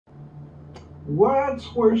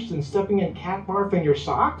What's worse than stepping in cat barf in your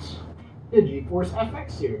socks? The GeForce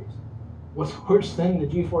FX series. What's worse than the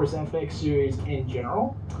GeForce FX series in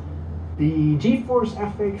general? The GeForce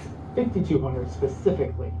FX 5200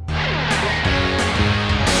 specifically.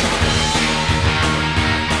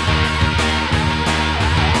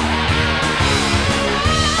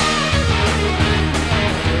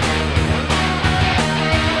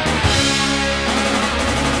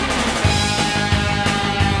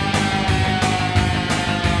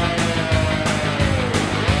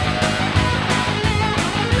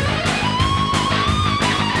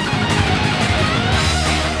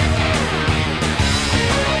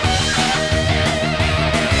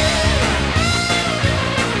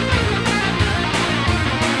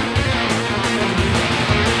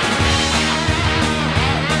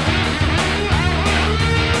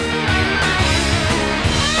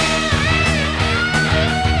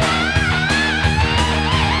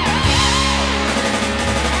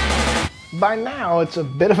 By now, it's a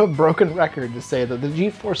bit of a broken record to say that the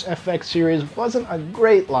GeForce FX series wasn't a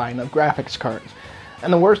great line of graphics cards,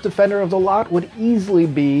 and the worst offender of the lot would easily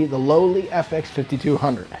be the lowly FX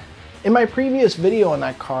 5200. In my previous video on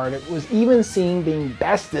that card, it was even seen being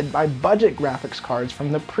bested by budget graphics cards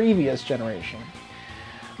from the previous generation.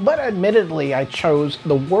 But admittedly, I chose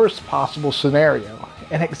the worst possible scenario,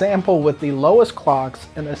 an example with the lowest clocks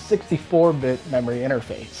and a 64-bit memory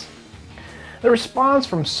interface. The response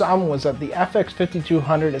from some was that the FX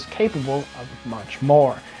 5200 is capable of much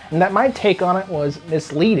more, and that my take on it was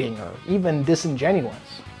misleading or even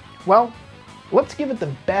disingenuous. Well, let's give it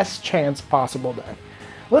the best chance possible then.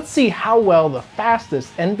 Let's see how well the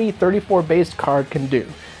fastest NV34 based card can do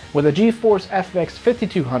with a GeForce FX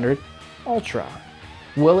 5200 Ultra.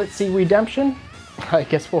 Will it see redemption? I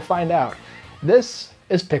guess we'll find out. This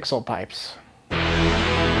is PixelPipes.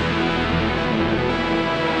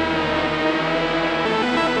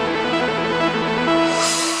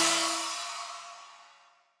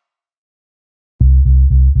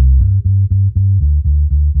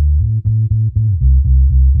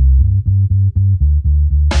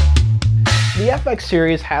 The FX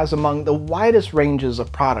series has among the widest ranges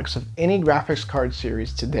of products of any graphics card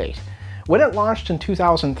series to date. When it launched in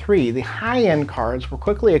 2003, the high-end cards were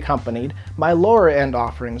quickly accompanied by lower-end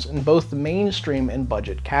offerings in both the mainstream and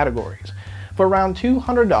budget categories. For around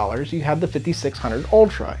 $200, you had the 5600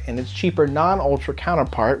 Ultra and its cheaper non-Ultra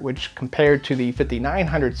counterpart, which compared to the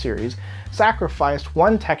 5900 series, sacrificed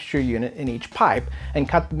one texture unit in each pipe and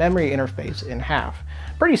cut the memory interface in half.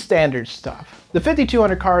 Pretty standard stuff. The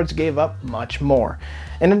 5200 cards gave up much more.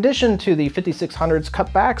 In addition to the 5600's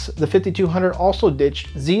cutbacks, the 5200 also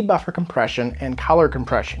ditched Z buffer compression and color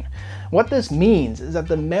compression. What this means is that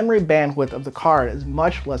the memory bandwidth of the card is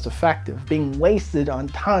much less effective, being wasted on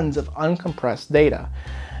tons of uncompressed data.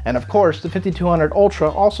 And of course, the 5200 Ultra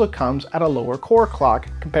also comes at a lower core clock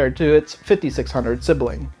compared to its 5600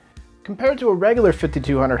 sibling. Compared to a regular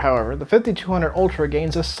 5200, however, the 5200 Ultra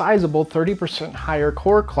gains a sizable 30% higher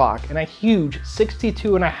core clock and a huge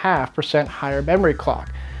 62.5% higher memory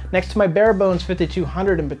clock. Next to my bare bones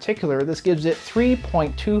 5200 in particular, this gives it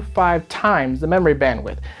 3.25 times the memory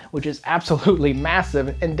bandwidth, which is absolutely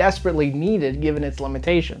massive and desperately needed given its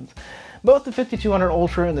limitations. Both the 5200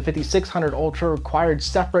 Ultra and the 5600 Ultra required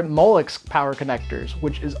separate Molex power connectors,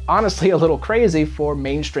 which is honestly a little crazy for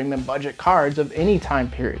mainstream and budget cards of any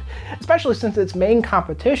time period, especially since its main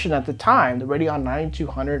competition at the time, the Radeon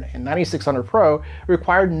 9200 and 9600 Pro,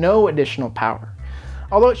 required no additional power.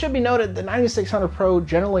 Although it should be noted, the 9600 Pro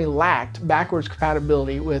generally lacked backwards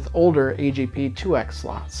compatibility with older AGP 2X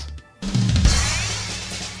slots.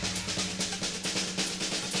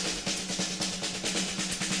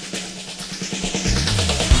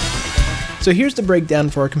 So here's the breakdown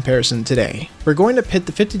for our comparison today. We're going to pit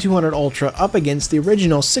the 5200 Ultra up against the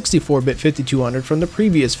original 64-bit 5200 from the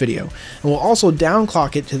previous video, and we'll also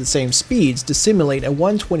downclock it to the same speeds to simulate a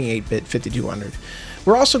 128-bit 5200.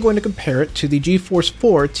 We're also going to compare it to the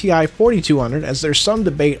GeForce4 Ti4200, as there's some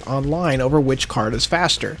debate online over which card is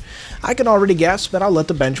faster. I can already guess, but I'll let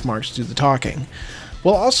the benchmarks do the talking.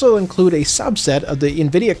 We'll also include a subset of the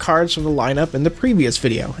NVIDIA cards from the lineup in the previous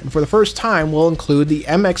video, and for the first time we'll include the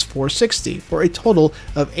MX460 for a total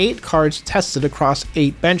of 8 cards tested across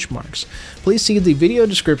 8 benchmarks. Please see the video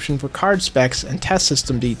description for card specs and test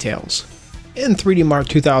system details. In 3D Mark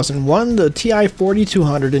 2001, the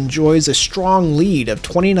Ti4200 enjoys a strong lead of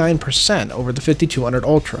 29% over the 5200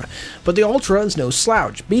 Ultra, but the Ultra is no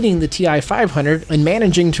slouch, beating the Ti500 and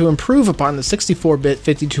managing to improve upon the 64-bit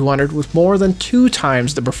 5200 with more than 2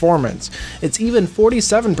 times the performance. It's even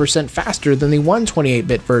 47% faster than the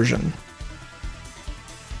 128-bit version.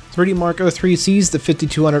 3D Mark 03 sees the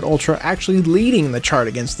 5200 Ultra actually leading the chart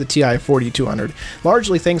against the Ti4200,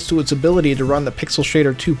 largely thanks to its ability to run the Pixel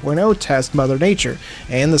Shader 2.0 test Mother Nature,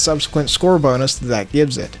 and the subsequent score bonus that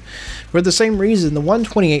gives it. For the same reason, the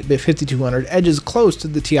 128-bit 5200 edges close to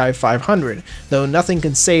the Ti500, though nothing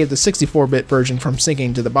can save the 64-bit version from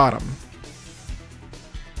sinking to the bottom.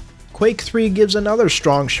 Quake 3 gives another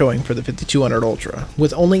strong showing for the 5200 Ultra,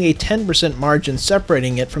 with only a 10% margin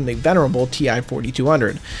separating it from the venerable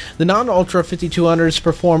Ti4200. The non-Ultra 5200s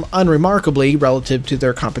perform unremarkably relative to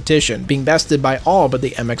their competition, being bested by all but the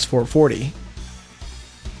MX440.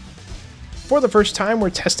 For the first time, we're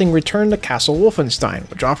testing Return to Castle Wolfenstein,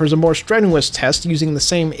 which offers a more strenuous test using the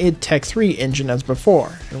same id Tech 3 engine as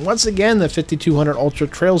before, and once again the 5200 Ultra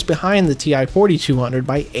trails behind the Ti4200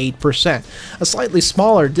 by 8%, a slightly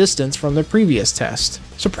smaller distance from the previous test.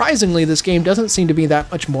 Surprisingly, this game doesn't seem to be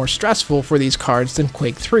that much more stressful for these cards than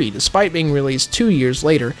Quake 3, despite being released 2 years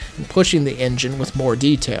later and pushing the engine with more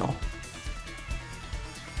detail.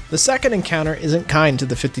 The second encounter isn't kind to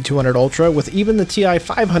the 5200 Ultra, with even the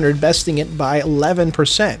Ti500 besting it by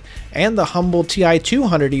 11%, and the humble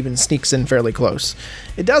Ti200 even sneaks in fairly close.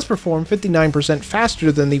 It does perform 59%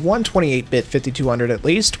 faster than the 128-bit 5200 at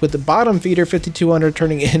least, with the bottom feeder 5200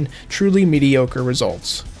 turning in truly mediocre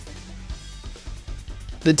results.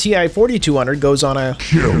 The Ti4200 goes on a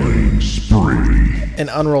killing spree in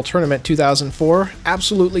Unreal Tournament 2004,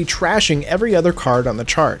 absolutely trashing every other card on the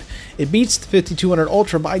chart. It beats the 5200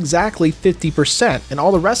 Ultra by exactly 50%, and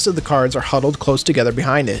all the rest of the cards are huddled close together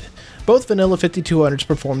behind it. Both vanilla 5200s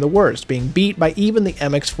perform the worst, being beat by even the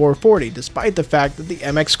MX440, despite the fact that the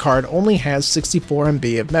MX card only has 64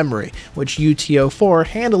 MB of memory, which UTO4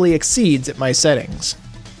 handily exceeds at my settings.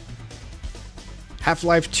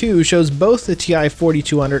 Half-Life 2 shows both the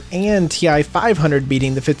Ti4200 and Ti500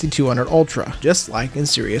 beating the 5200 Ultra, just like in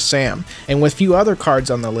Serious Sam. And with few other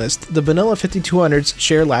cards on the list, the vanilla 5200s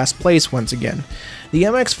share last place once again. The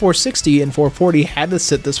MX460 and 440 had to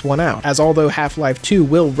sit this one out, as although Half-Life 2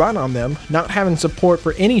 will run on them, not having support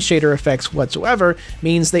for any shader effects whatsoever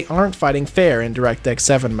means they aren't fighting fair in DirectX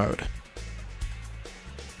 7 mode.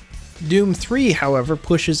 Doom 3, however,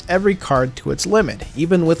 pushes every card to its limit,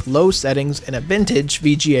 even with low settings and a vintage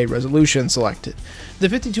VGA resolution selected. The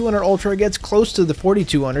 5200 Ultra gets close to the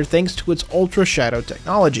 4200 thanks to its Ultra Shadow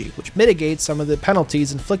technology, which mitigates some of the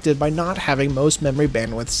penalties inflicted by not having most memory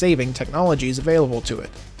bandwidth saving technologies available to it.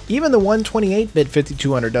 Even the 128-bit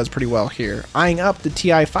 5200 does pretty well here, eyeing up the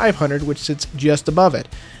Ti500, which sits just above it.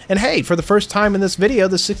 And hey, for the first time in this video,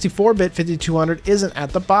 the 64-bit 5200 isn't at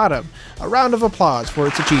the bottom. A round of applause for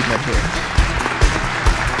its achievement here.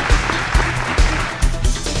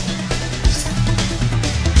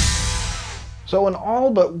 So in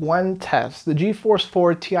all but one test, the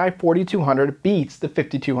GeForce4 Ti4200 beats the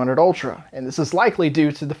 5200 Ultra, and this is likely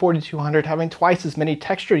due to the 4200 having twice as many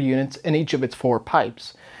texture units in each of its 4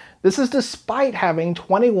 pipes. This is despite having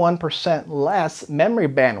 21% less memory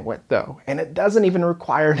bandwidth though, and it doesn't even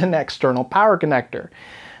require an external power connector.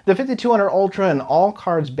 The 5200 Ultra and all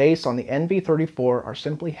cards based on the NV34 are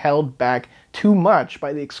simply held back too much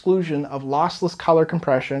by the exclusion of lossless color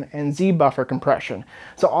compression and Z-buffer compression,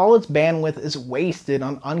 so all its bandwidth is wasted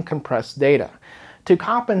on uncompressed data. To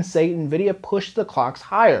compensate, NVIDIA pushed the clocks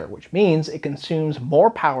higher, which means it consumes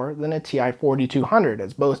more power than a Ti4200,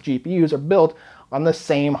 as both GPUs are built on the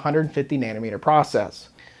same 150nm process.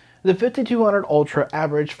 The 5200 Ultra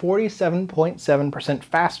averaged 47.7%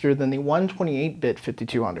 faster than the 128-bit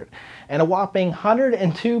 5200, and a whopping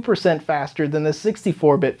 102% faster than the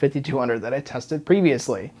 64-bit 5200 that I tested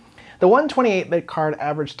previously. The 128-bit card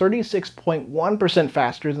averaged 36.1%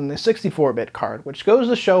 faster than the 64-bit card, which goes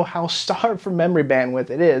to show how starved for memory bandwidth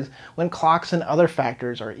it is when clocks and other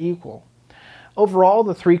factors are equal. Overall,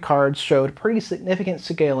 the 3 cards showed pretty significant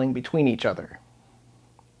scaling between each other.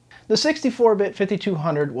 The 64-bit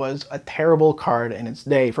 5200 was a terrible card in its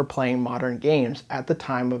day for playing modern games at the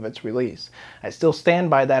time of its release. I still stand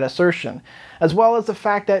by that assertion, as well as the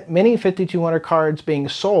fact that many 5200 cards being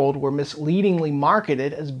sold were misleadingly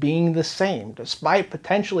marketed as being the same, despite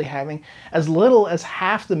potentially having as little as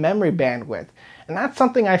half the memory bandwidth, and that's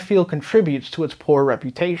something I feel contributes to its poor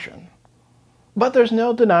reputation. But there's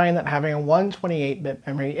no denying that having a 128-bit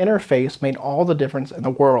memory interface made all the difference in the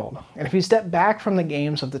world. And if you step back from the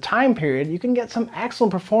games of the time period, you can get some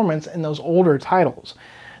excellent performance in those older titles.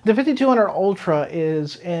 The 5200 Ultra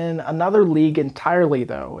is in another league entirely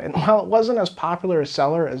though, and while it wasn't as popular a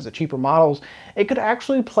seller as the cheaper models, it could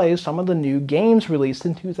actually play some of the new games released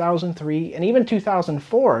in 2003 and even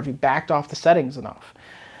 2004 if you backed off the settings enough.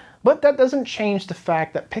 But that doesn't change the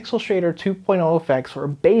fact that Pixel Shader 2.0 effects were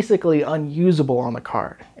basically unusable on the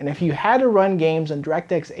card. And if you had to run games in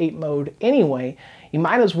DirectX 8 mode anyway, you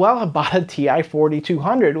might as well have bought a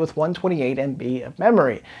Ti4200 with 128 MB of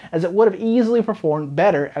memory, as it would have easily performed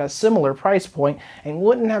better at a similar price point and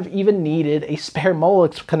wouldn't have even needed a spare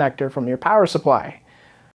Molex connector from your power supply.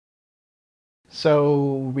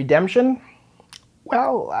 So, redemption?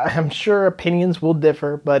 Well, I'm sure opinions will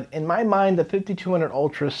differ, but in my mind the 5200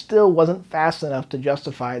 Ultra still wasn't fast enough to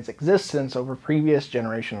justify its existence over previous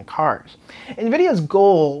generation cards. NVIDIA's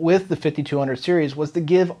goal with the 5200 series was to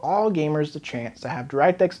give all gamers the chance to have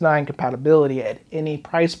DirectX 9 compatibility at any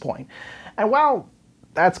price point. And while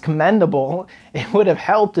that's commendable, it would have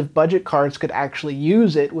helped if budget cards could actually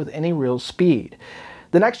use it with any real speed.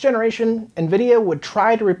 The next generation, NVIDIA would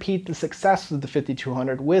try to repeat the success of the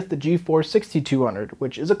 5200 with the GeForce 6200,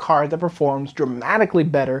 which is a card that performs dramatically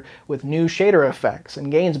better with new shader effects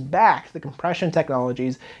and gains back the compression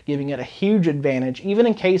technologies, giving it a huge advantage even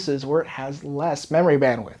in cases where it has less memory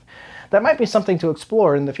bandwidth. That might be something to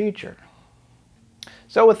explore in the future.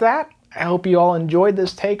 So with that, I hope you all enjoyed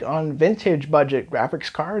this take on vintage budget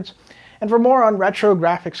graphics cards. And for more on retro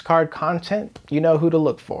graphics card content, you know who to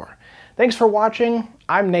look for. Thanks for watching.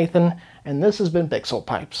 I'm Nathan, and this has been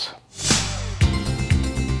PixelPipes.